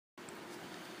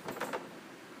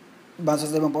Bạn sẽ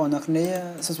thấy bọn nó này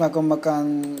sẽ phải có một cái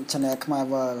channel Khmer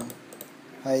World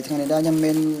hay thằng này đã nhắm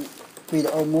bên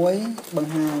video muối bằng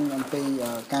hai làmពី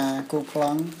ការគូប្ល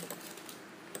ង់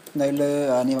នៅលើ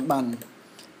នេះមកបាន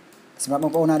សម្រាប់ប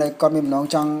ងប្អូនណាដែលគាត់មានបំណង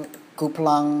ចង់គូប្ល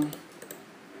ង់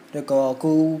ឬក៏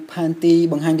គូផានទី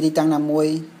បង្ហាញពីទីតាំងណាមួយ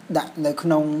ដាក់នៅក្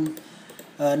នុង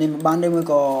នេះមកបានឬមួយ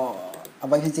ក៏អ្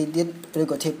វីផ្សេងទៀតឬ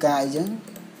ក៏ធៀបការអីចឹ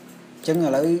ងឥ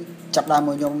ឡូវចាប់ដើមម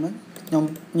កខ្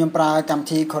ញុំប្រើកម្មវិ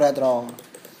ធី CorelDraw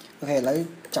អូខេឥឡូវ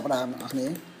ចាប់ដើមអ្នកនរឥ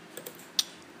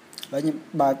ឡូវខ្ញុំ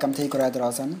បើកកម្មវិធី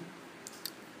CorelDraw សិន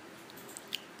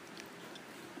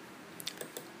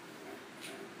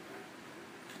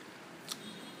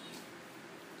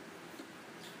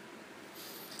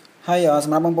ហើយស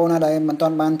ម្រាប់បងប្អូនណាដែលមិនទា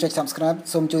ន់បានចុច Subscribe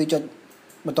សូមជួយចុច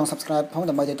ប៊ូតុង Subscribe ផង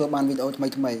ដើម្បីទទួលបានវីដេអូថ្មី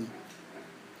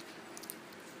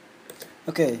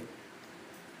អូខេ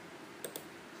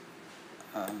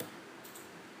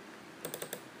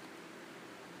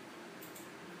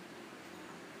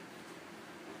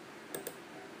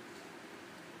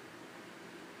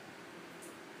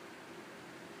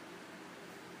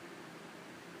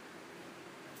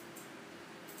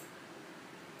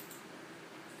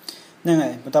ហ្នឹងហើ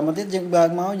យបន្តមកទៀតយើងបើក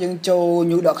មកយើងចូល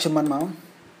new document មក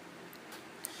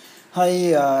ហើយ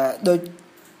ដូច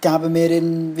ការពីមេរៀន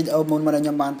វីដេអូមុនមកដែលខ្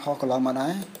ញុំបានផុសកន្លងមកដែ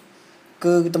រ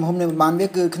គឺទំហំនៃបានវា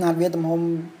គឺຂະຫນាតវាទំហំ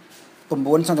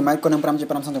9 cm គុណនឹង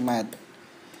 5.5 cm អ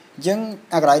ញ្ចឹង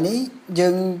អាកន្លែងនេះយើ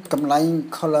ងកន្លែង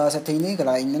color setting នេះកន្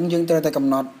លែងហ្នឹងយើងត្រូវតែកំ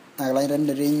ណត់អាកន្លែង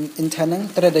rendering intent ហ្នឹង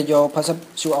ត្រូវតែយក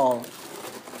perceptual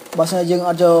បើមិនយើងអ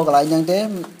ត់យកកន្លែងហ្នឹងទេ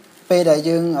ពេលដែល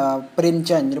យើង print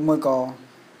ចេញឬមួយក៏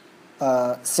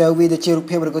save វាទៅជារូប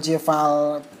ភាពឬក៏ជា file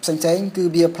ផ្សេងៗគឺ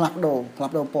វាផ្លាស់ប្ដូរ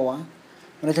ពណ៌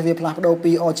មានន័យថាវាផ្លាស់ប្ដូរ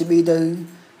ពី RGB ទៅ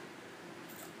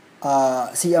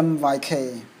CMYK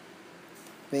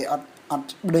វាអត់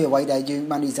ដូចអ្វីដែលយើង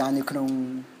បាន design នៅក្នុង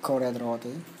CorelDraw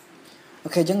ទេអូ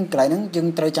ខេអញ្ចឹងកន្លែងហ្នឹងយើង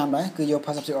ត្រូវចាំដែរគឺយក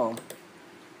perceptual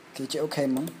គេជាអូខេ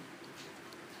ហ្មង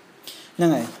ហ្នឹង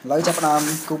ហើយឥឡូវចាប់ផ្ដើម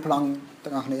គូប្លង់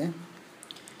ទាំងអស់គ្នា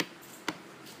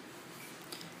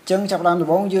ចឹងចាប់ដើមដំ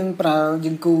បូងយើងប្រើ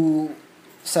យើងគូ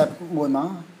shape មួយមក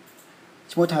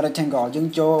ឈ្មោះថា rectangle យើង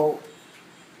ចូល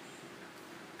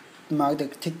មកទៅ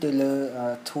tick ទៅលើ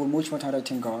tool មួយឈ្មោះថា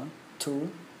rectangle tool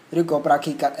ឬក៏ប្រើ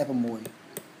keycard F6 អូ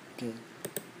ខេ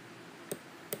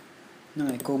ហ្នឹង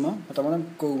ហើយគូមកបន្តមក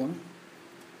គូមក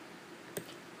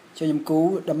ខ្ញុំគូ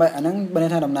ដើម្បីអាហ្នឹងបាន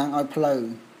ថាតំណាងឲ្យផ្លូវ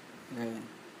អូ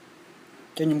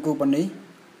ខេខ្ញុំគូប៉ុណ្នេះ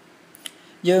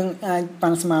យើងអាចប៉ា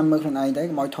ន់ស្មានមើលខ្លួនឯងដែរ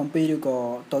កុំឲ្យធំពេកឬក៏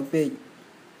តូចពេក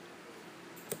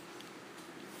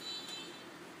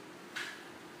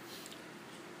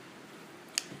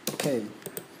អូខេ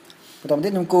បន្តមកទៀ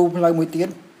តខ្ញុំគូផ្លូវមួយទៀត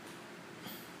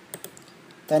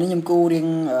តែនេះខ្ញុំគូរៀង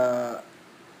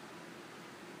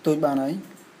ទូចបានហើយ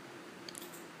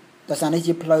តែសារនេះ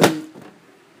ជាផ្លូវ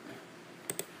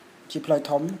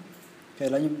ធំគេឥ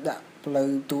ឡូវខ្ញុំដាក់ផ្លូវ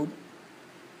ទូច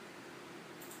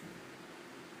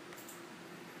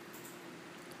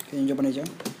ខ្ញុំយកប៉ុណ្ណេះចឹង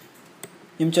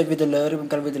ខ្ញុំចុចវាទៅលើឬប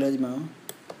ង្កើតវាទៅលើទីមកអូ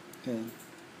ខេ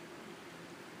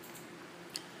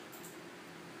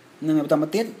នឹងបន្តមក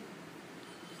ទៀត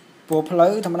ព្រោះផ្លូ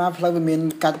វធម្មតាផ្លូវវាមាន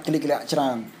កាច់ក្លិកលាក់ច្រើ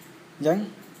នអញ្ចឹង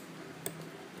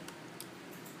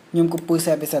ខ្ញុំ copy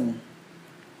shape វាសិន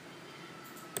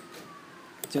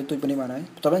ចូលទូចប៉ុណ្នេះបានហើយ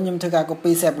បន្ទាប់មកខ្ញុំធ្វើការ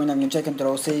copy shape មួយខ្ញុំចុច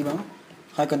Ctrl C មក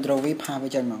ហើយ Ctrl V ផាសវា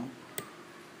ចេញមក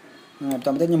បន្ត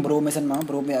មកទៀតខ្ញុំរួមវាសិនមក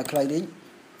រួមវាឲ្យខ្លីតិច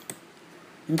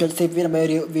ខ្ញុំចុច save វាដើម្បី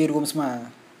វារួមស្មើ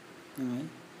ហ្នឹងហើយ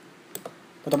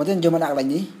បន្តមកទៀតយកមកដាក់កន្លែង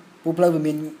នេះពូផ្លូវវា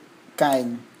មានកែង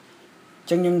អញ្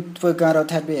ចឹងខ្ញុំធ្វើការ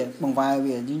rotate វាបង្វែរ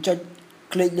វាយើងចុច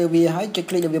click លើវាហើយចុច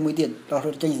click លើវាមួយទៀតរ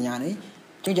ត់ចេញសញ្ញានេះ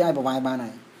អញ្ចឹងយើងអាចបង្វែរបានហើ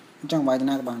យអញ្ចឹងបង្វែរទៅ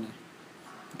ណាក៏បានដែរ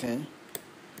អូខេ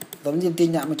ដល់យើងទាញ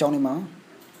ដាក់មកចុងនេះមក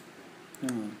អូ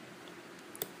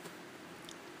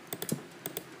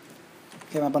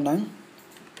ខេមកប៉ុណ្ណឹង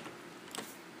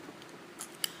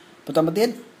បន្តមកទៀត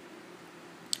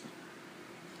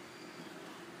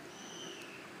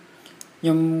ខ្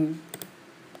ញុំ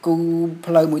គូ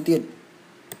ផ្លូវមួយទៀត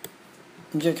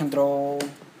ខ្ញុំចុច Ctrl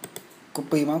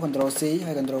copy មក Ctrl C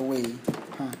ហើយ Ctrl V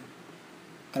ហា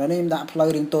កន្លែងនេះខ្ញុំដាក់ផ្លូវ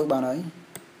រៀងតូចបានហើយ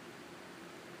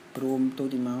រួមតូច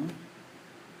តិចមក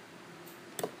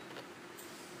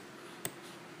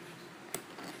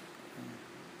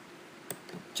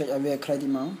ចុចឲ្យវាខ្លីតិច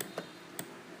មក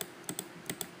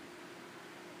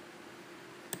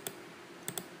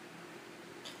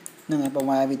ហ្នឹងហើយបង្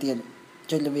វែរវាទៀត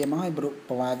ចុចលើវាមកហើយប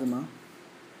ង្វែរវាមក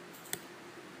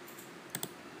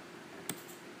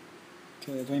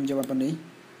អូខេខ្ញុំយកប៉ុណ្នេះ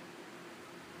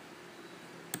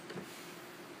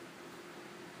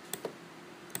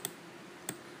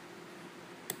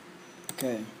អូ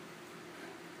ខេ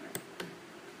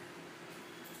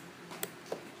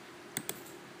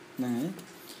này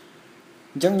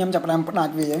chẳng nhắm chập làm bắt đạt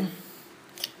vì ấy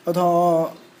ô thô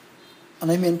anh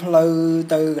ấy miền pleu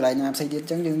từ lại làm xây điện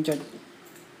chẳng dừng cho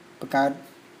cả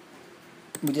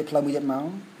bùi điện pleu bùi điện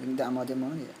máu chúng ta mò điện máu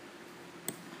vậy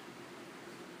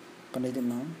còn đây điện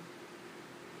máu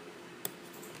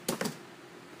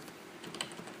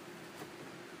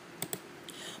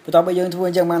tao bây giờ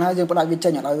thua chẳng màn hai dương bắt đạt viên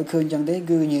chân nhặt lại khơi chẳng thế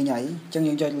cứ như nhảy chẳng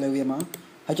những cho lời về máu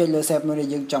hay cho lời xẹp nó để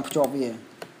dương trong cho về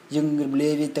dương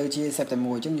lê về tới chia xẹp tại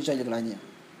mùi chẳng như cho được lại nhỉ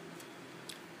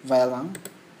vài lắm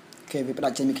ok vì bắt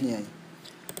đạt trên mic này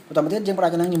tao mới biết dương bắt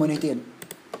đạt cho nó như mười tiền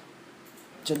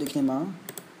cho được này máu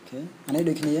ok anh ấy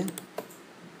được này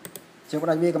dương bắt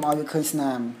đạt về cầm ao về khơi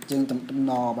snam dương tầm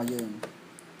nò bao dương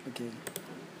ok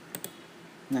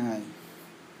này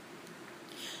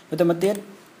tao mới biết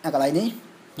cái này đi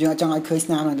dương trong ai khơi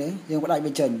snam này đấy dương bắt đạt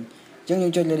về trần chẳng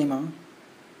những chơi lên đi máu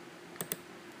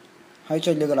hãy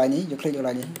chơi được lại ní, click được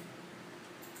lại ní,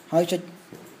 hãy chơi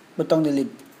button delete,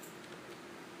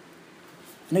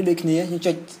 nếu được kia, nhưng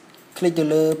chơi click từ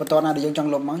lơ button nào để dùng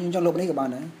trong lục máu, dùng trong lục này các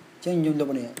bạn đấy, chứ dùng lục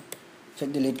này, chơi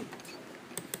delete,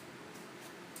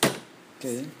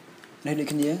 ok, nếu được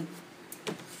kia,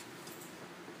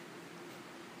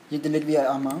 dùng delete via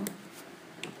ở máu,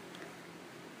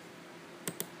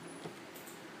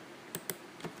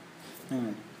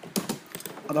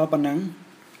 ở đó phần nắng.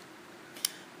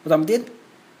 Tầm tiết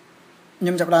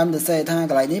nhưng chặt làm được xe tha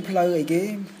cái này ní pleu ấy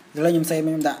cái rồi nhung xe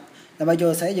mình đã là bây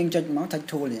giờ sẽ dừng cho máu thạch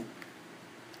thua liền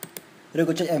rồi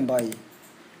có check em bài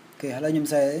ok hay là nhung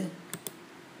xe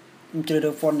nhung chơi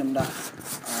được phone nhung đã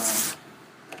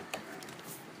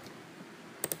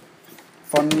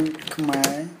phone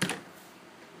Khmer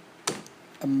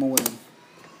âm mùi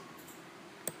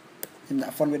nhung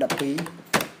đã phone với đập phí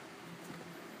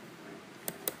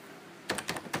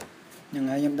nhưng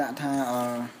ấy em đã tha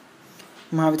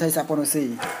mà với thầy sạp con xì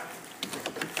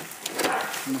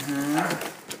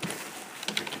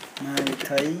mà với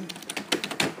thầy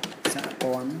sạp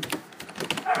con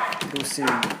xì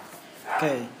ok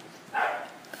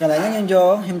cái này nhân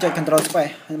cho em chạy control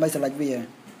space hay bây giờ lại vì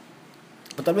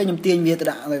bắt đầu nhầm tiền vì tự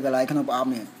đã rồi cái này không có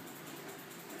ôm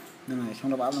này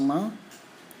không có ôm được máu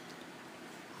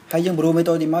hay dùng bro với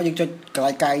tôi thì máu dùng cho cái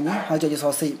này cài nhé hay cho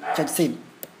so xì chạy xìm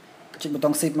chuyện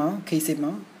button ship máu khi ship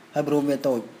máu hay room về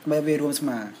tội về room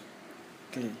mà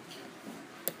ok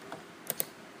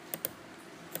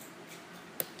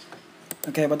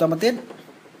ok bắt đầu một tiết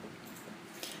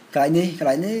cái này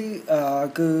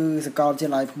cứ score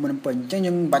trên lại mình bình chứ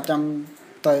nhưng 300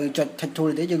 từ cho thạch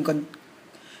thu thế nhưng con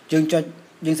nhưng cho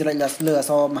nhưng sẽ lại là lừa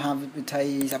so mà ham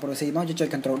thầy Saprosi máu cho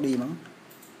control đi máu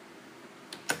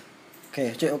ok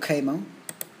chơi ok máu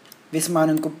Visma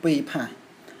nên copy hả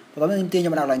bắt đầu mình tiên cho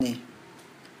bạn đọc lại nhỉ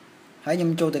hãy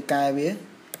nhâm cho từ cài vía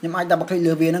nhưng ai ta bật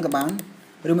lừa viên nó các bạn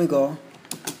rồi mới có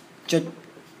chơi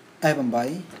ai bằng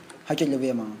bảy hãy chơi lừa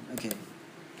viên mà ok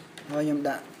thôi nhâm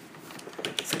đã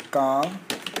sẽ có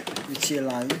chia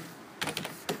lại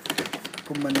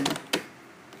của mình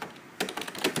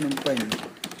bình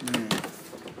này.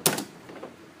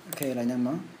 Ok là nhân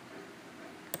nó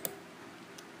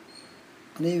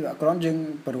đi và con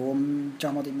dừng bơm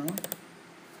cho một tí máu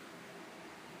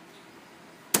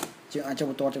chưa ai cho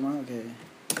một to cho máu ok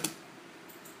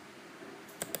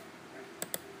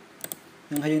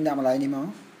nhưng hay đang mà lại đi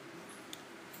máu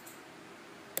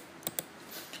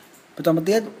bắt đầu một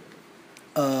tiết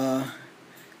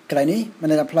cái này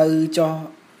mình là play cho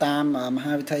tam mà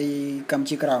hai thầy cầm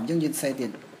chi cào chứ như xe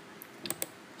tiền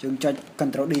chúng cho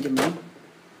control đi cho máu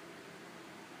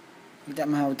chúng ta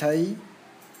mà thấy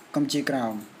cầm chi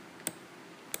cào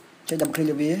chơi đập khi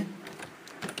là vía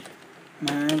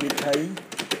mà bị thấy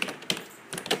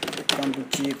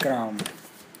Campuchia Crown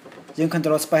dương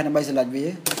control space nó bây giờ là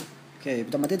vía ok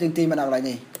tao mà tiếp tiên mà đọc lại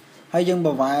nhỉ hay dương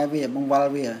bờ vai vía bông vai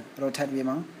vía rotate vía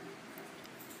máu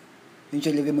dương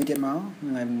chơi vía 10 tiết máu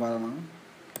ngày bông vai máu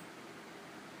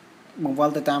bông vai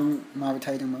từ tam mà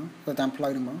thay được máu từ tam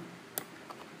play được máu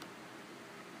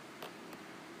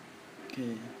ok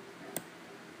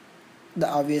the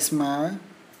obvious máu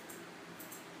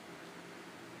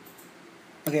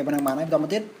ok bạn ấy tao mà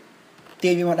tiếp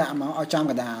tiên với mà đạm máu ở trong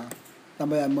cả đà tao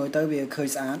bây giờ mới tới việc khơi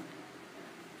sáng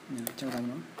cho tao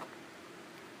nó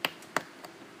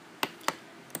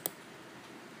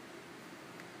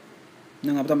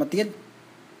nhưng mà tao mà tiết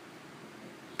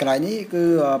cái này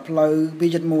cứ play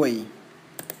vi chất mùi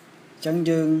chẳng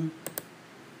dương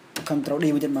control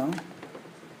đi với chất máu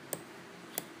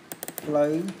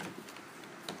play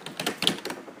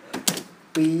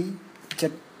vi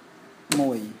chất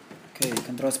mùi ok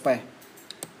control space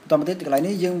tao mà tiết cái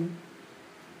này dương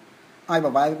ai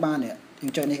bảo vai ba này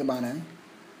nhưng chơi này các bạn đấy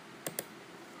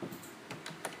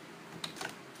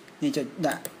នេះចុច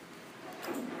ដាក់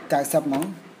90មកអូ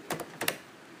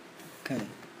ខេ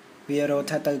វា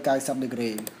rotate ទៅ90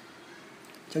 degree អ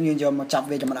ញ្ចឹងយើងយកមកចាប់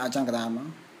វាចំណអចំកណ្ដាលមក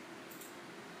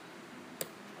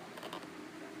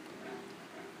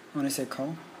អូនេះសេខោ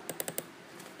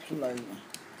ផ្លូវ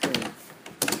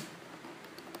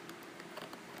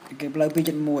គេផ្លូវ 2.1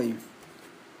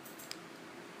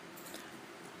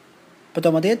 បន្ត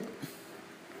មកទៀត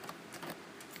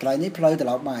កន្លែងនេះផ្លូវត្រ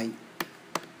ឡប់បាយ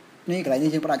នេះកន្លែងនេះ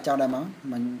យើងផ្ដាច់ចោលដែរមក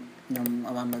មិនខ្ញុំអ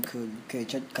ត់បានមើលឃើញគេ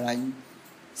ចុចកន្លែង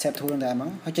save tool ដែរមក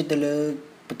ហើយចុចទៅលើ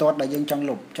បន្ទាត់ដែលយើងចង់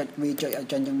លុបចុចវាចុចឲ្យ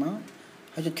ចេញអញ្ចឹងមក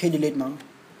ហើយចុច key delete មក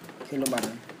គេលុបបាត់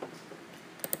ហើយ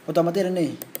បន្តមកទៀតនេះ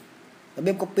រ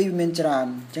បៀប copy វាមានច្រើន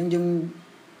អញ្ចឹង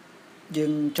យើ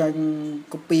ងចុច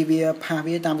copy វាផាស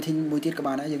វាតាមវិធីមួយទៀតក៏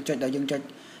បានដែរយើងចុចដល់យើងចុច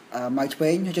ម៉ៅឆ្វេ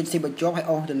ងហើយចុច shift បញ្ចុះហើយ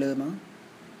អស់ទៅលើមក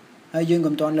ហើយយើង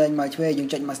កុំតន់លេងម៉ៅឆ្វេងយើង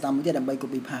ចុចមកស្ដាំមួយទៀតដើម្បី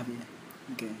copy ផាសវា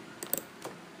អូខេ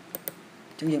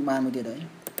អញ្ចឹងយើងបានមួយទៀតហើយ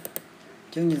អ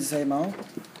ញ្ចឹងយើងសរសេរមក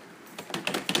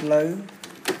ផ្លូវ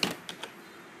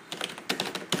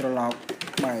ត្រឡប់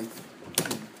បែក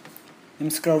ខ្ញុំ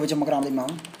scroll វាចុះមកក្រោមតិចម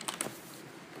ក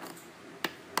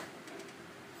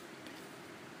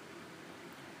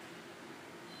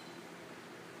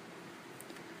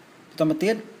បន្តមក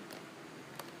ទៀត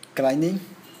កន្លែងនេះ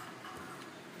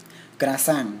ក្រា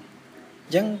សាំងអ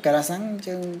ញ្ចឹងក្រាសាំង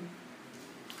យើង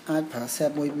អាចប្រើ set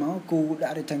មួយមកគូដា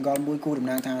ក់ rectangle មួយគូតំ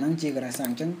ណាងថាហ្នឹងជាក្រាសាំង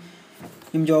អញ្ចឹង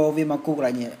ខ្ញុំយកវាមកគូកន្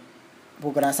លែងនេះពូ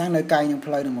ក្រាសាំងនៅកាយនឹង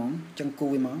ផ្លូវហ្នឹងហ្មងអញ្ចឹងគូ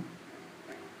វាមក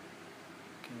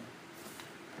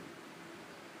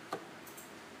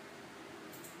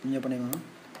ខ្ញុំយកប៉ុណ្ណេះមក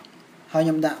ហើយខ្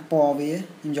ញុំដាក់ពណ៌វា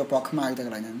ខ្ញុំយកពណ៌ខ្មៅទៅក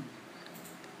ន្លែងហ្នឹង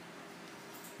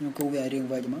ខ្ញុំគូវាឲ្យរៀង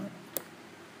វែកមក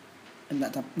ខ្ញុំដា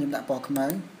ក់ពណ៌ខ្មៅ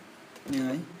នេះ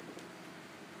ហើយ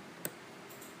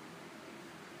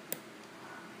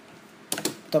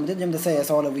តមកទៀតខ្ញុំទៅសេអក្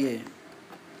សរលើវា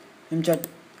ខ្ញុំចុច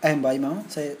F8 មក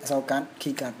សេអក្សរកាត់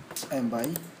key កាត់ F8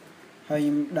 ហើយខ្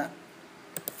ញុំដាក់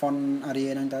font area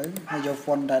ហ្នឹងទៅហើយយក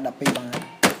font តែ12បានហើយ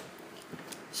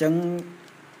អញ្ចឹង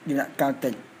យើងដាក់កាល់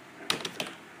តិច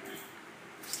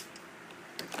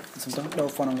សំទោសដូរ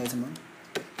font អង់គ្លេសមក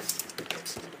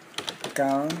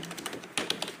កាល់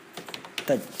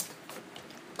តិច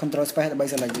control space ដើម្បី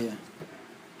select វា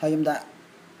ហើយខ្ញុំដាក់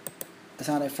ដោយ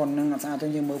សារតែ font ហ្នឹងអត់ស្អាតទេ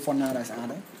យើងមើល font ណាដែលស្អាត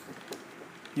ដែរ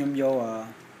ខ្ញុំយក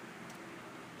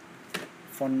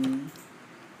font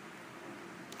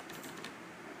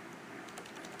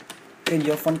គេយ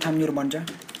ក font Khmer World ចា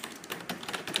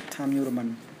Khmer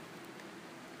World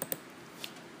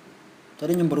តោះ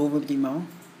នេះខ្ញុំប្រូវាបន្តិចមក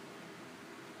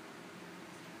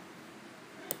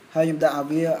ហើយខ្ញុំដាក់ឲ្យ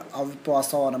វាពណ៌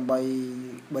សដើម្បី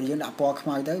បើយើងដាក់ពណ៌ខ្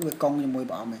មៅទៅវាកង់ជាមួយ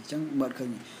ប្រអប់ហ្នឹងអញ្ចឹងមើលឃើញ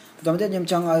បន្តទៀតខ្ញុំ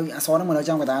ចង់ឲ្យអក្សរហ្នឹងមកនៅ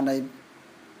ចំកណ្ដាលនៃ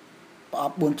ប្រអ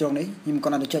ប់4ជ្រុងនេះខ្ញុំគា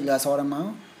ត់ទៅចុចលើអក្សរហ្នឹងមក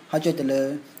ហើយចុចទៅលើ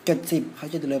ចុច shift ហើយ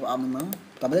ចុចទៅលើប្រអប់ហ្នឹងមក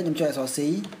បន្តទៀតខ្ញុំចុចអក្សរ C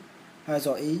ហើយអក្ស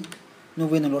រ E នោះ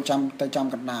វានឹងលោតចាំទៅចំ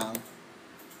កណ្ដាល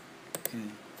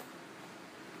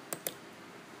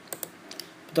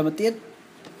បន្តមកទៀត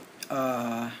អូ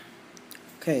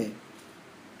ខេ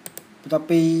បន្ទាប់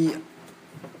ពី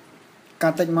កា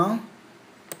ត់តិចមក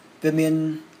វាមាន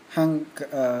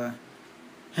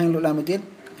ហាងលូឡានមួយទៀត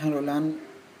ហាងលូឡាន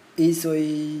E សុយ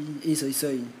អូ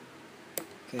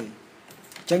ខេ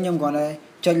អញ្ចឹងខ្ញុំគាត់តែ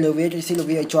ចុចលើវាចុចស៊ីលើ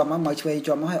វាឲ្យជាប់មកមកឆ្វេង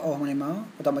ជាប់មកឲ្យអស់មកនេះមក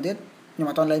បន្តមកទៀតខ្ញុំ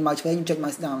អត់តលេងមកឆ្វេងខ្ញុំចុចម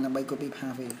កស្ដាំដើម្បី copy ផា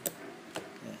សវា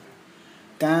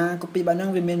ការ copy បែបហ្នឹង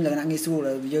វាមានលក្ខណៈងាយស្រួល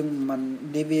យើងមិន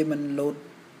វាមិន load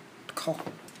ខុស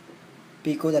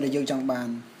ពីគោលដែលយើងចង់បាន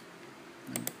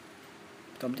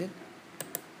បន្តទៀត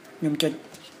ខ្ញុំចុច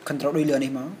control ដូចលើ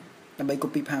នេះមកដើម្បី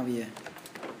copy ផាសវា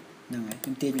ហ្នឹងហើយខ្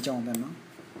ញុំទាញវាចុះតែមក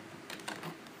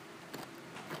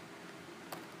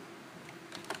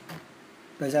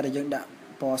ដោយសារតែយើងដាក់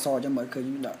ពណ៌សអញ្ចឹងមើលឃើញ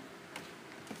ដាក់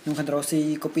ខ្ញុំ control C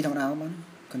copy ធម្មតាមក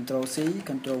control C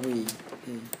control V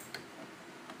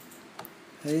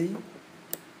ហើយ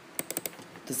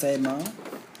ទៅសេមក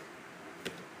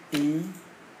E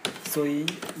សុយ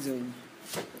ឥ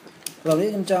ឡូវនេះ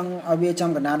ខ្ញុំចង់ឲ្យវាចំ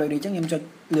កណ្ដាលដូចនេះអញ្ចឹងខ្ញុំចុច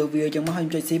លើវាអញ្ចឹងមកហើយខ្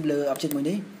ញុំចុច shift លើ object មួយ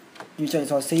នេះខ្ញុំចុចអ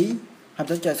ក្សរ C ហើយ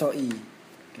ទៅចុចអក្សរ E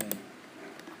អ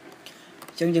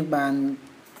ញ្ចឹងយើងបាន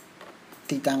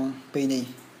ទីតាំងពីរនេះ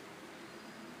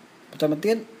បន្តមក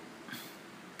ទៀត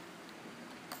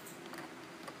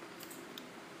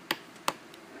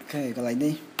អូខេកន្លែង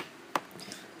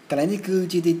នេះគឺ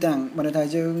ជាទីតាំងបើថា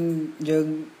យើង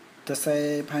ទៅសេ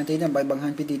ផែនទីដើម្បីបង្ហា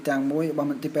ញពីទីតាំងមួយរប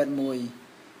ស់ទីពេទ្យមួយ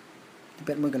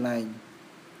កន្លែង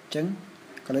អញ្ចឹង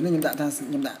កន្លែងនេះខ្ញុំ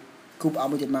ដាក់គូបអប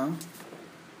មួយទៀតមក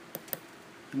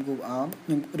ខ្ញុំគូបអ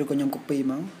បឬក៏ខ្ញុំ copy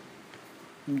មក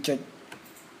ខ្ញុំចុច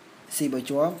C បើ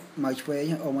ជាប់មកឆ្វេង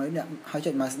អូមកនេះដាក់ហើយ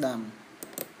ចុចមកស្ដាំ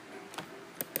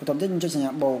បន្ទាប់ទៀតខ្ញុំចុចសញ្ញា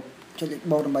បូកចុចលេខ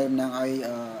បូកដើម្បីតំណាងឲ្យ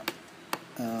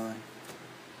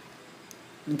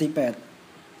មន្ទីរពេទ្យ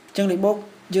អញ្ចឹងលេខបូក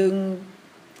យើង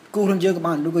គូខ្លួនយើងក៏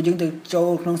បានឬក៏យើងទៅចូល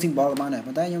ក្នុង symbol ក៏បានដែរ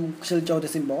ប៉ុន្តែខ្ញុំខ្ជិលចូលទៅ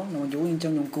symbol នៅយូរអញ្ចឹ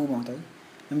ងខ្ញុំគូហ្មងទៅ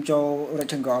ខ្ញុំចូល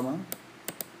rectangle មក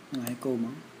ហើយគូម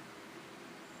ក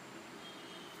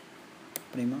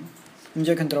ព្រមមកខ្ញុំ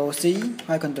ចុច control C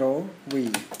ហើយ control V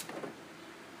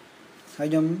ហើយ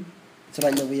ខ្ញុំ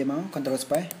select លើវាមក control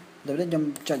space ដល់នេះខ្ញុំ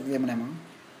ចុចវាម្ដងមក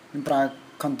ខ្ញុំប្រើ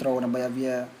control ដើម្បីឲ្យ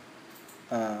វា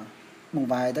មក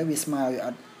វាយទៅវាស្មើឲ្យអ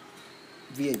ត់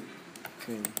វាអូ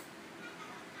ខេអ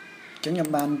ញ្ចឹងខ្ញុំ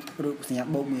បានរូបសញ្ញា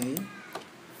បូកមួយអ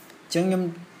ញ្ចឹងខ្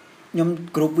ញុំ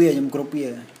គ្រប់វាខ្ញុំ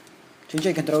ចុ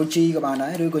ច control G ក៏បានដែ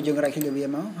រឬក៏យើង right click លើវា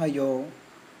មកហើយយក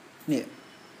នេះ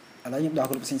ឥឡូវខ្ញុំដោះ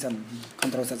គ្រប់ផ្សេងសិន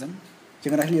control Z សិនយើ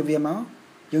ង right click លើវាមក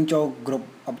យើងចូល group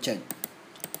object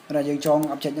ហើយយើងចង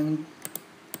object នឹង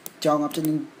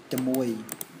ជាមួយ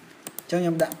អញ្ចឹងខ្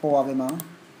ញុំដាក់ពណ៌វាមក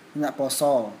ខ្ញុំដាក់ពណ៌ស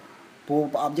ពណ៌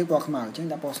ប្រអប់យើងពណ៌ខ្មៅអញ្ចឹង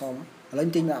ដាក់ពណ៌សមកឥឡូវ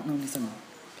ទាញដាក់ក្នុងនេះសិន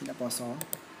ទាញដាក់ពណ៌ស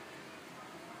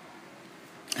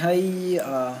ហើយ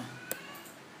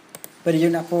ពេលយើ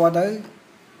ងដាក់ពណ៌ទៅ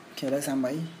គេលើ38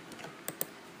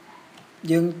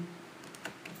យើង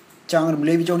ចង់រំ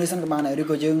លាយវាចូលនេះសិនក៏បានដែរឬ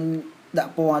ក៏យើងដា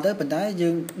ក់ពណ៌ទៅប៉ុន្តែយើ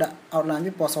ងដាក់ outline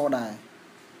វាពណ៌សដែរអ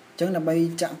ញ្ចឹងដើម្បី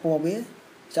ចាក់ព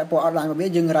ណ៌ outline របស់វា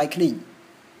យើង right click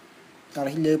ដល់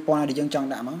លើពណ៌ដែលយើងចង់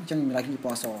ដាក់មកអញ្ចឹង right click ព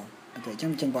ណ៌សអូខេអញ្ចឹ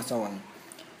ងចេញពណ៌សហើយ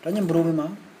ដល់ខ្ញុំប្រូវាម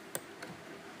ក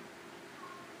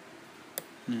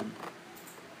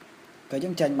ពេលយើ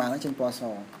ងចាញ់បានហើយចេញពណ៌សអ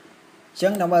ញ្ចឹ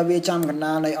ងដើម្បីវាចំកណ្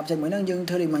ដាលនៃ object មួយហ្នឹងយើង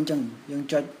ធ្វើដូចមិនអញ្ចឹងយើង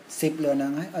ចុច shift លើហ្នឹ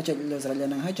ងហើយចុចលើ select លើ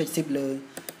ហ្នឹងហើយចុច shift លើ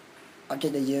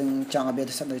object ដែលយើងចង់ឲ្យវា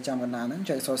ទៅស្ថិតនៅចំកណ្ដាលហ្នឹង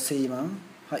ចុចអក្សរ C មក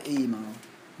ហើយ E មក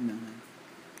ហ្នឹង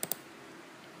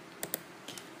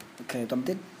អូខេបន្ត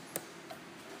ទៀត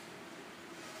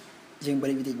យើងប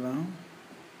រិវិតិចមក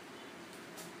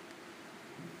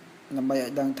ដើម្បីឲ្យ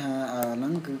ដឹងថាហ្នឹ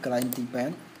ងគឺកន្លែងទីពេ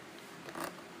ទ្យ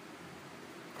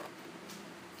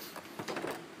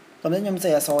តោះនេះខ្ញុំសេ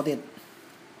អក្សរទៀត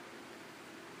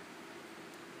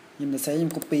ខ្ញុំទៅសេខ្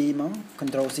ញុំ copy មក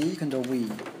control C control V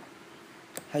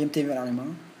ហើយខ្ញុំទាញវាដល់នេះមក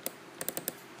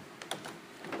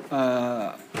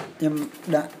ខ្ញុំ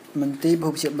ដាក់មន្ទីរ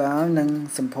ព្យាបាលនិង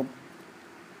សម្ភព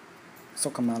សុ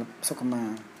ខុមា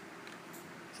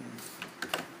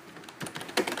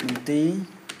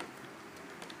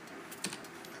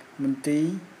មន្ទីរ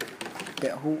ព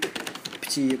ហុព្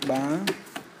យាបាល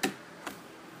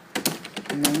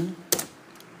និង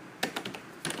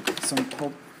សម្ភ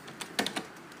ព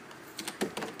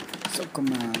សុខុ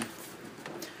មា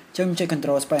ចឹងចុច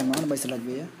control space មកដើម្បី select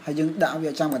វាហើយយើងដាក់វា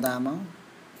ចំកណ្ដាលមក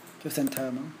ចុច center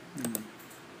មក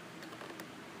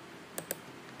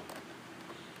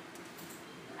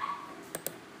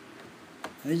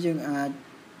ហើយយើងអាច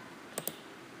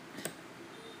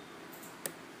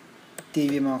ទី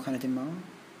វាមកខាងនេះទៅមក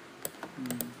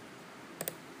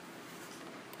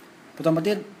បន្តមក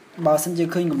ទៀតបើសិនជា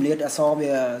ឃើញគម្លាតអក្សរ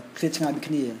វាឃ្លាតឆ្ងាយពី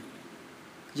គ្នា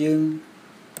យើង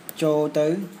ចូលទៅ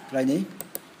កន្លែងនេះ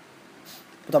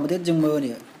បន្តមកទៀតយើងមើល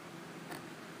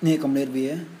នេះគម្លាតវា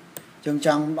យើងច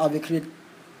ង់ឲ្យវាឃ្លាត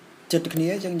ចិត្តគ្នា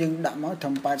អញ្ចឹងយើងដាក់មកត្រឹ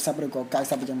ម80ឬក៏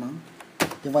90អញ្ចឹងមក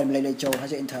យើងវាយម្លេចលេខចូលហើយ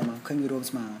ចុច enter មកឃើញវារួម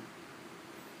ស្មើអ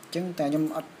ញ្ចឹងតែខ្ញុំ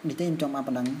អត់នេះទេខ្ញុំចង់បាន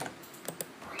ប៉ុណ្ណឹង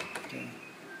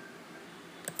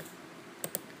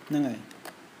ហ្នឹងហើយ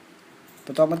ប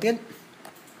ន្តមកទៀត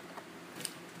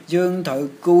យើងត្រូវ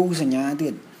គូសញ្ញាទៀ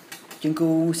តយើងគូ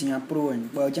សញ្ញាព្រួញ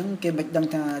បើអញ្ចឹងគេមិនដឹង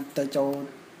ថាទៅចូល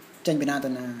ចេញពីណាទៅ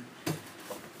ណា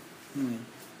អ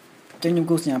ញ្ចឹងខ្ញុំ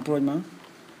គូសញ្ញាព្រួញមក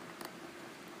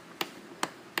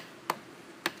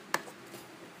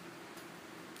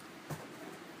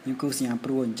ខ្ញុំគូសញ្ញាព្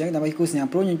រួញអញ្ចឹងដើម្បីគូសញ្ញា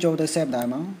ព្រួញយើងចូលទៅ save ដែរ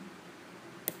មក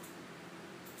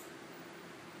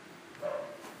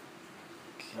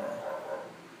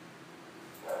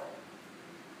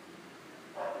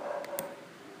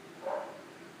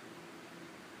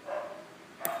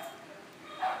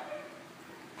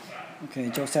អូខេ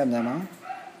ចូល save ដែរមក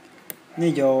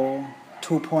នេះយក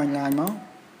 2 point line មក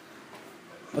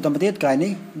បន្តមកទៀតកន្លែង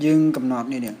នេះយើងកំណត់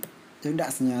នេះយើងដា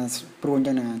ក់សញ្ញាព្រួញ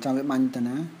ទៅណាចង់វាបាញ់ទៅ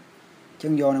ណាអញ្ចឹ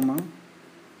ងយកហ្នឹងមក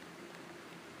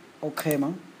អូខេម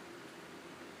ក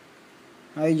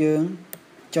ហើយយើង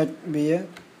ចុចវា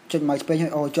ចុចមកស្ពេចឲ្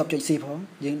យអូជាប់ចុច C ផង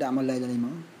យើងដាក់មកលេខនេះម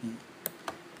កអូ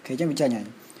ខេអញ្ចឹងវាចេញហើយ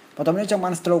បន្តមកនេះចង់បា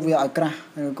ន stroke វាឲ្យក្រាស់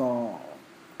ឬក៏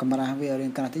កម្រាស់វារៀ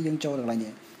ងក្រាស់ទៀតយើងចូលទៅកន្លែង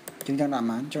នេះយើងចង់ដាក់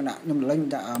ប៉ុន្មានចង់ដាក់ខ្ញុំលេង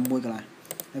ដាក់1កន្លះ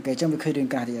អូខេអញ្ចឹងវាឃើញរៀង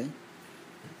ក្រាស់ទៀតហើយ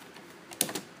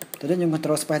ទៅខ្ញុំ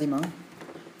control space ទីមក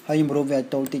ហើយខ្ញុំរួមវាឲ្យ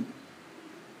តូចតិច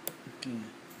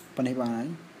ប៉ុណ្ណេះបានហើយ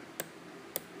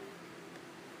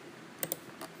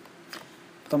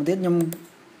បន្តទៀតខ្ញុំ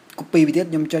copy វាទៀត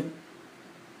ខ្ញុំចុច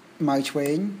mouse ឆ្វេ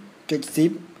ងចុច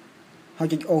shift ហើយ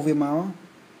ចុច O វាមក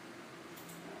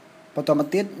បន្តមក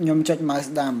ទៀតខ្ញុំចុច mouse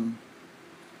ស្ដាំ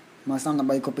ដើម្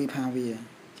បី copy ផាវា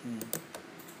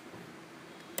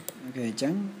អូខេអញ្ចឹ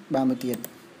ងបានមកទៀត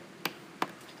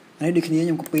អានេះដូចគ្នាខ្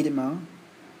ញុំ copy ទៀតមក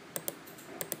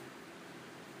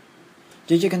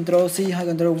ចុច Ctrl C ហើយ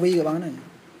Ctrl V ក៏បានដែរ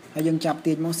ហើយយើងចាប់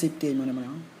ទាញមក shift ទាញមកនេះម្ដ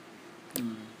ង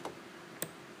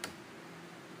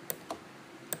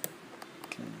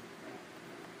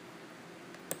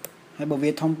ហើយបើវា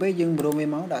ធំពេកយើងបរូមវា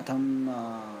មកដាក់ធំ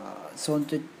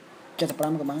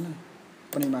 0.75 ក៏បានដែរ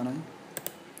ប៉ុណ្្នេះបានហើយ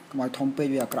កុំឲ្យធំពេក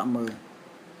វាអាក្រក់មើល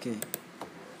អូខេអ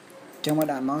ញ្ចឹងមក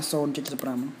ដាក់មក 0.75 ប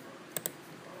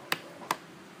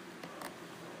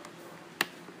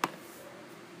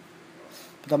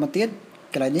ន្តមកទៀត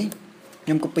កន្លែងនេះខ្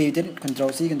ញុំ copy ទៀត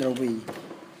Ctrl C Ctrl V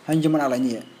ហើយខ្ញុំមកដាក់កន្លែង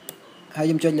នេះហើយ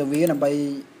ខ្ញុំចុចលើវាដើម្បី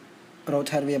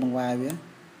rotate វាបង្វែរវា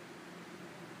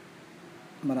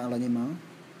មកដាក់កន្លែងនេះមក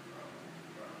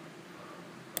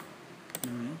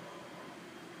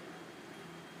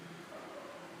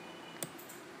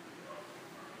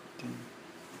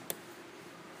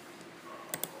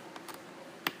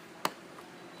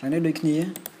ហើយនេះដូចគ្នា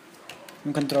ខ្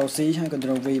ញុំ Ctrl C ហើយ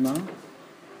Ctrl V មក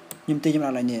ខ្ញុំទីខ្ញុំ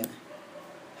ដាក់កន្លែងនេះ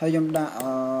ហើយខ្ញុំដាក់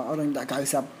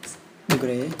90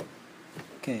 degree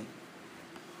អូខេ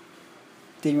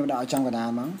ទីខ្ញុំដាក់ឲ្យចំកណ្ដាល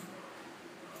មក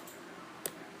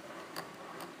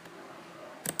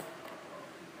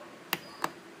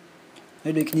ហើ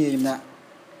យដូចគ្នា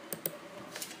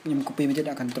ខ្ញុំ copy មកទៀត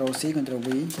ដាក់ Ctrl C Ctrl V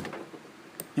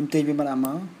ខ្ញុំទាញវាមកដាក់ម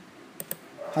ក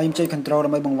ហើយខ្ញុំចុច Ctrl ដើ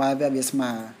ម្បីបង្វែរវាស្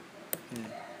មើ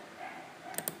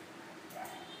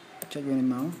ចុចវានេះ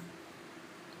មក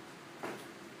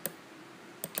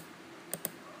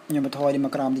ខ្ញុំបន្ថយនេះម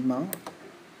កក្រោមតិចមក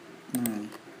ហ្នឹងហើយ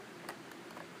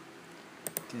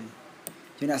អូខេ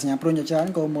ជាងដាក់សញ្ញាព្រុញច្រើន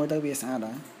ក៏មើលទៅវាស្អាត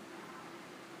ដែរ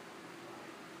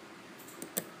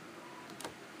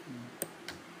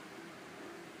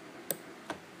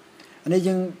អានេះ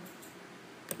យើង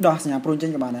ដោះសញ្ញាព្រុញចេញ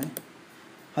ក៏បានដែរ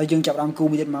ហើយយើងចាប់ដើមគូ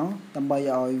មួយទៀតមកដើម្បីឲ្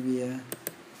យវា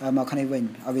មកខាងនេះវិញ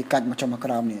ឲ្យវាកាច់មកចុះមកក្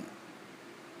រោមនេះ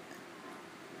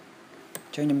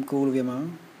ចឹងខ្ញុំគូវាមក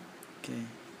អូខេ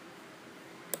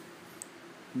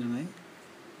ហ្នឹង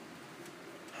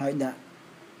ហើយដាក់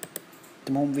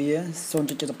ទំហំវា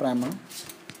 0.75 មក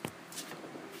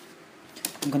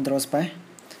ខ្ញុំ Ctrl Space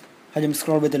ហើយខ្ញុំ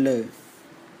scroll វាទៅលើ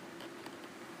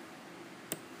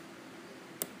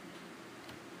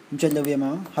ខ្ញុំចុចលើវាម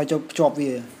កហើយចូលភ្ជាប់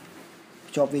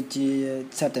វាជា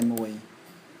set តែមួយ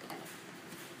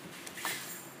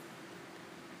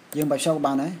យើងបាច់ចូលក៏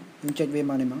បានដែរខ្ញុំចុចវា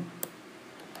មកនេះមក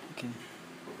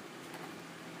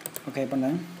អូខេប៉ុណ្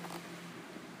ណឹង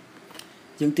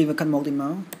យើងទីវាខិតមកតិចម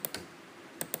ក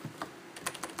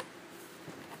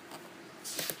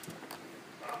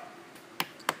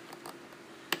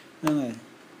ហ្នឹងហើយអ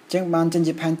ញ្ចឹងបានចេញ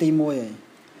ជាផែនទី1ហើយ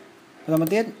បន្តមក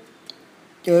ទៀត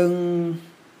យើង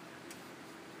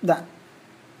ដាក់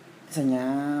សញ្ញា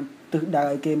ទិសដៅ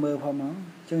ឲ្យគេមើលផងមកអ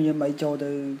ញ្ចឹងយើងបីចូល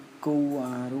ទៅគូ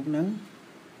អារូបហ្នឹង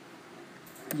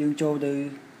យើងចូលទៅ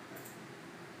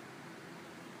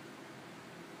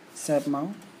set មក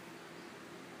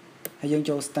ហើយយើង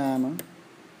ចូល star មក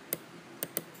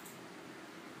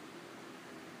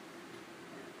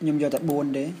ខ្ញុំយកតែ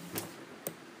4ទេ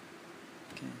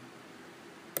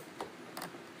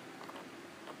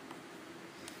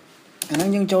អាហ្នឹង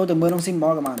យើងចូលទៅមើលក្នុង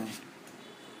symbol ក៏បានដែរ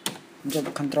ខ្ញុំចុច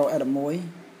Ctrl F11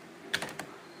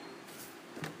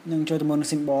 យើងចូលទៅមើលក្នុង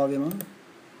symbol វាមក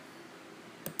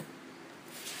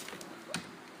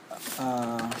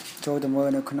ចូលទៅមើល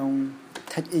នៅក្នុង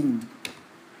text in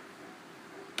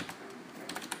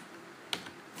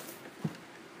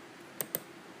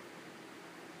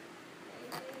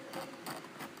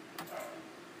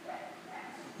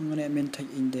នេះមាន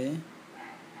text in ទេ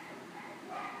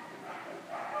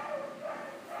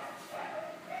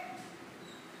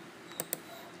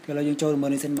ឥឡូវយើងចូលមើល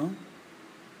នេះសិនមក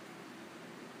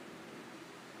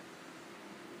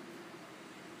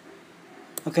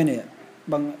អូខេនេះ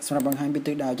សម្រាប់បង្ហាញពី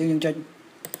ទិសដៅអញ្ចឹងយើងចុច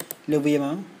លើវាម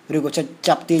កឬក៏ចុច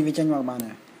ចាប់ទាញវាចេញមកបាន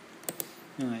ដែរ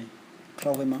ហ្នឹងហើយ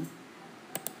close វាមក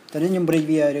តែនេះខ្ញុំ break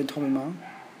វាឲ្យធំវាមក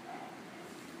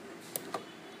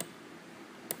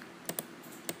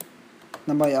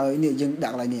ដើម្បីឲ្យនេះយើងដា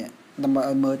ក់កន្លែងនេះដើម្បី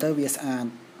ឲ្យមើលទៅវាស្អាត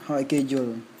ហើយគេយ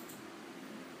ល់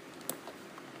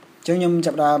អញ្ចឹងខ្ញុំ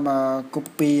ចាប់ដើម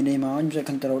copy នេះមកខ្ញុំចុច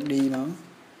Ctrl D មក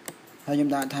ហើយខ្ញុំ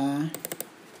ដាក់ថា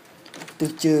ទិ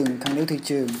សជើងខាងនេះទិស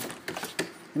ជើង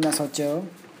ខ្ញុំដាក់ social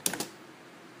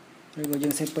ឬក៏យើ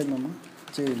ង save ពេញមក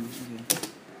ជើង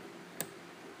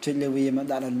ចុចលើវាមក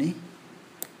ដាក់ដល់នេះ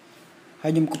ហើ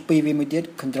យខ្ញុំ copy វាមួយទៀត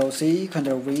Ctrl C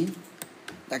Ctrl V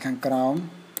ដាក់ខាងក្រោម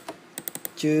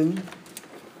chương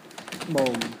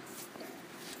bồn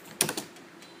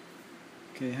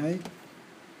ok hết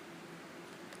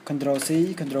Ctrl C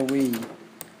Ctrl V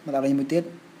mà tạo ra một tiết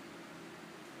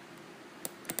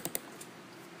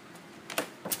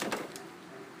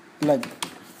lệch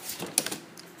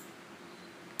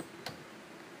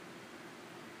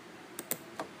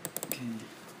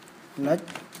lệch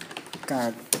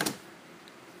card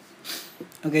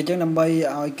ok chứ nằm bay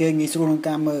ở kê nghi xuống trong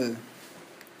camera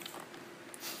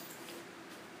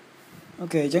ok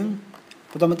chứ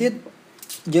bắt đầu tiết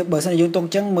giờ bởi sao dương tung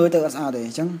chân mới từ sao để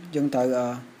chứ dương từ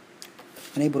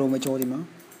anh ấy pro mới cho thì mà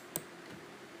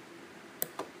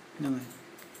rồi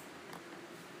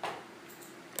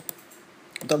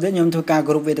tập đến nhóm thôi ca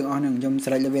group về từng on nhóm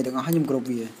select về từng on nhóm group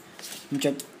về nhóm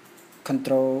check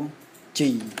control G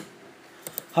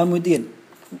hơn mũi tiền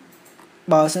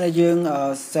bờ sẽ là dương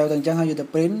sau từng chân hay từ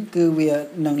print cứ về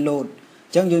nâng load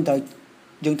chân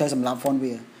dương thời sầm lạp font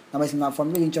về là bây sầm lạp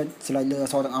font về dương cho select lừa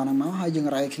sau từng on máu hay dương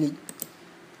right click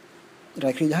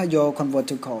hay vô convert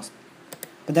to cost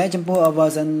bên đây trong bộ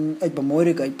version x6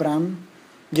 ឬក៏ x5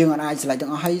 យើងអត់អាច select ទាំ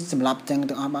ងអស់ហើយសម្រាប់ទាំង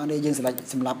អស់បានទេយើង select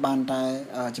សម្រាប់បានតែ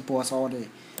ចំពោះអក្សរទេ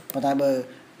ប៉ុន្តែបើ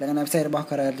លក្ខណៈពិសេសរបស់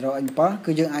CorelDraw X7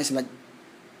 គឺយើងអាច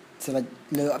select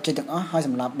លើ object ទាំងអស់ហើយស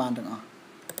ម្រាប់បានទាំងអស់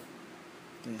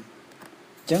អ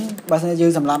ញ្ចឹងបើសិនយើ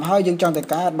ងសម្រាប់ហើយយើងចង់តែ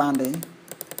កែអត់បានទេអ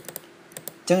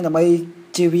ញ្ចឹងដើម្បី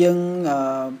ជៀសវាង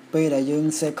ពេលដែលយើង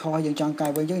save ខុសយើងចង់កែ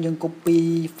វិញអញ្ចឹងយើង copy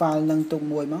file នឹងទុក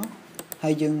មួយមកហើ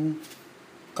យយើង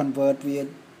convert វា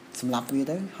សម្រាប់វា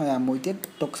ទៅហើយអាមួយទៀត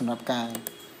ទុកសម្រាប់កែ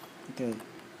អូខេឥ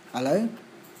ឡូវ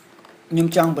ខ្ញុំ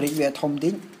ចង់បរិចវាធំ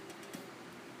តិច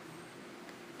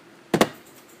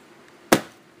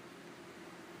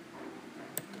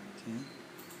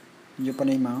យកប៉ុណ្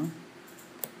ណេះមក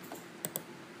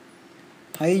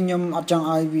ហើយខ្ញុំអត់ចង់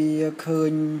ឲ្យវាឃើ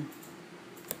ញ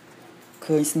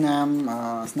ស្នា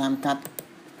មកាត់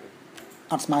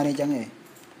អត់ស្មើនេះអញ្ចឹងទេ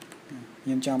ខ្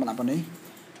ញុំចង់មកដាក់ប៉ុណ្ណេះ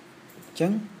អញ្ចឹ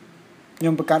ងខ្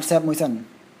ញុំបង្កើត save មួយសិន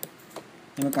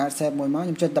ខ្ញុំបង្កើត save មួយមកខ្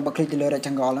ញុំចុច double click ទៅលើ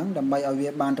rectangle ហ្នឹងដើម្បីឲ្យវា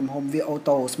បានទំហំវា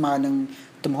auto ស្មើនឹង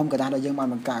ទំហំกระดาษដែលយើងបាន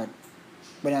បង្កើត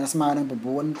បើថាស្មើនឹង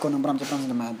 9 គុណនឹង 5.5 សង់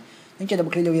ទីម៉ែត្រអញ្ចឹងចុច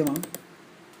double click លើវាមក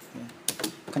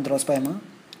control space មក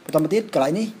បន្តមកទៀតកន្លែ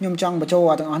ងនេះខ្ញុំចង់បញ្ចូល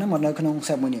ទាំងអស់ហ្នឹងមកនៅក្នុង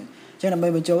save មួយនេះអញ្ចឹងដើម្បី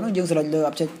បញ្ចូលហ្នឹងយើង select លើ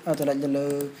object select ទៅលើ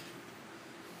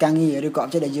ការងារឬក៏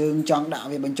object ដែលយើងចង់ដាក់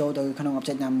វាបញ្ចូលទៅក្នុង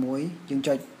object ណាមួយយើង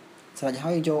ចុច select ហើ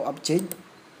យយើងចូល object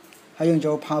ហើយយើង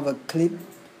ចូល power clip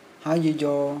ហើយយើង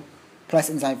ចូល place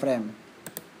inside frame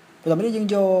បន្តមកនេះយើង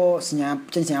យកសញ្ញា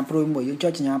ចេញសញ្ញាព្រួយមួយយើងចុ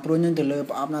ចសញ្ញាព្រួយនឹងទៅលើ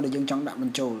ប្រអប់ណាដែលយើងចង់ដាក់ប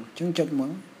ញ្ចូលអញ្ចឹងចុចម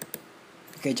ក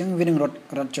អូខេអញ្ចឹងវានឹង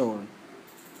រត់ចូល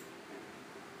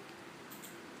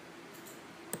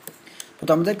បន្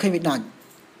តមកទៀតឃើញវាដាច់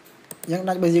អញ្ចឹង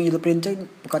ដាច់បើយើងយកទៅ print ចឹង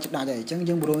ប្រកាសចិត្តដាច់ហើយអញ្ចឹង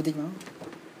យើងប្រួយបន្តិចមក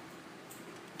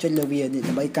ចុចលើវានេះ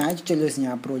ដើម្បីកាយចុចលើសញ្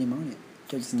ញាព្រួយនេះមកនេះ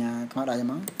ចុចសញ្ញាខ្មៅដាច់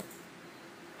មក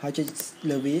ហើយចុច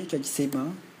លើវាចុច shift មក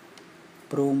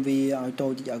ព្រមវាឲ្យតូ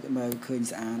ចតិចឲ្យមើលឃើញ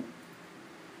ស្អាត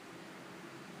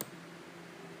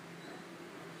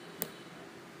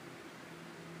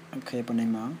អូខេប៉ុណ្ណេះ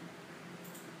មក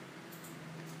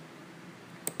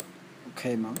អូ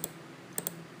ខេមក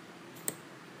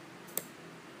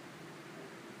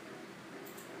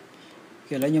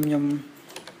គេឥឡូវ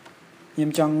ខ្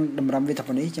ញុំចង់តម្រឹមវាថា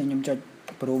ប៉ុណ្នេះចឹងខ្ញុំចុច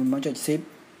ព្រមមកចុច shift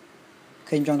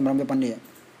ឃើញចង់តម្រឹមវាប៉ុណ្នេះ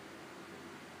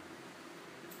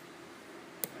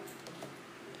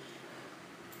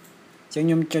ចឹង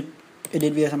ខ្ញុំចុច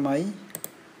edit វាថ្មី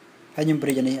ហើយខ្ញុំព្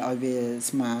រីនេះឲ្យវា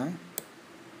ស្មើ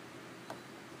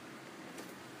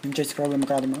ខ្ញុំចុច scroll វាមក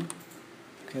ក្រោយទៅមក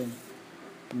អូខេ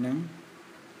ប៉ុណ្ណឹង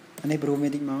អានេះប្រូវា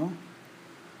តិចមក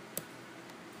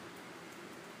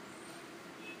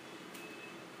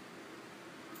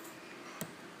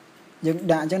យើង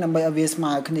ដាក់អញ្ចឹងដើម្បីឲ្យវាស្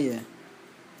មើគ្នា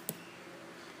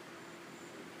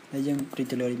ហើយយើងព្រី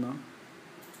ទៅលើនេះមក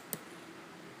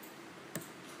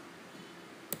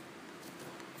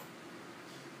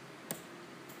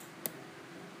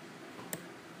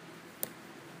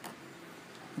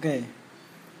អូខេ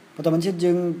បន្តមកទៀត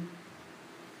យើង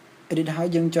edit ហើយ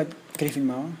យើងចុច graphic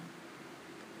មក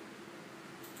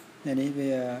នេះ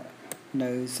វានៅ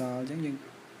សល់អញ្ចឹងយើង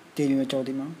ទាញវាចូល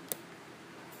ទីមក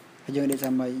ហើយយើង edit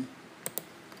ថ្មី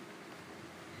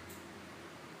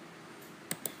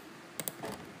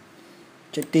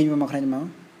ចុចទាញវាមកខាងនេះមក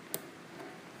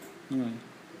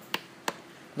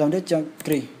បន្តទៀតចុច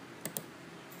crease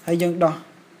ហើយយើងដោះ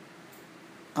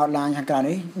outline ខាងក្រៅ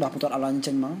នេះដោះបន្ទាត់ outline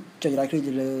ចេញមកចុច right click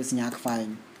ទៅលើសញ្ញាខ្វែង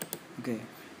អូខេ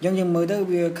អញ្ចឹងយើងមើលទៅ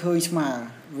វាឃើញស្មើ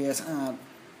វាស្អាត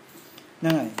ហ្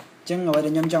នឹងហើយអញ្ចឹងអ្វីដែ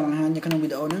លខ្ញុំចង់បង្ហាញនៅក្នុងវី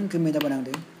ដេអូហ្នឹងគឺមានតែប៉ុណ្្នឹង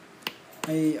ទេ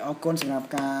ហើយអរគុណសម្រាប់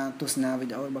ការទស្សនាវី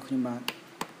ដេអូរបស់ខ្ញុំបាទ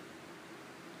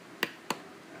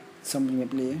សូមជម្រា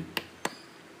បលា